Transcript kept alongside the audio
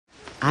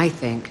I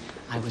think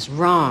I was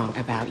wrong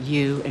about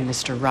you and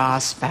Mr.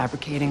 Ross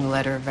fabricating a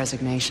letter of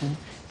resignation.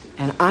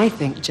 And I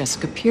think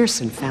Jessica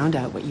Pearson found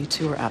out what you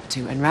two were up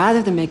to, and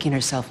rather than making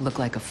herself look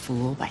like a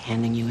fool by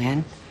handing you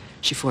in,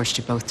 she forced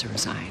you both to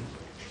resign.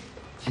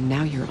 And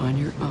now you're on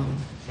your own.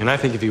 And I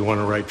think if you want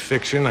to write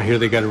fiction, I hear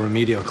they got a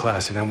remedial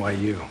class at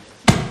NYU.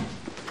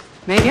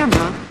 Maybe I'm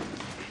wrong.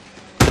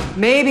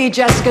 Maybe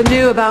Jessica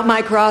knew about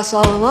Mike Ross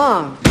all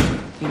along.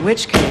 In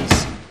which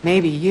case,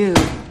 maybe you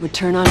would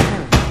turn on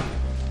her.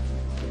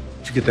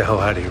 You get the hell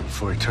out of here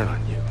before I turn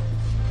on you.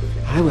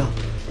 I will.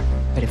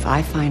 But if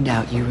I find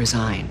out you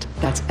resigned,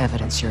 that's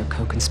evidence you're a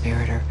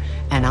co-conspirator.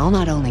 And I'll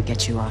not only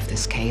get you off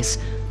this case,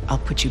 I'll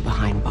put you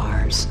behind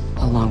bars,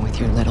 along with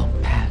your little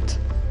pet.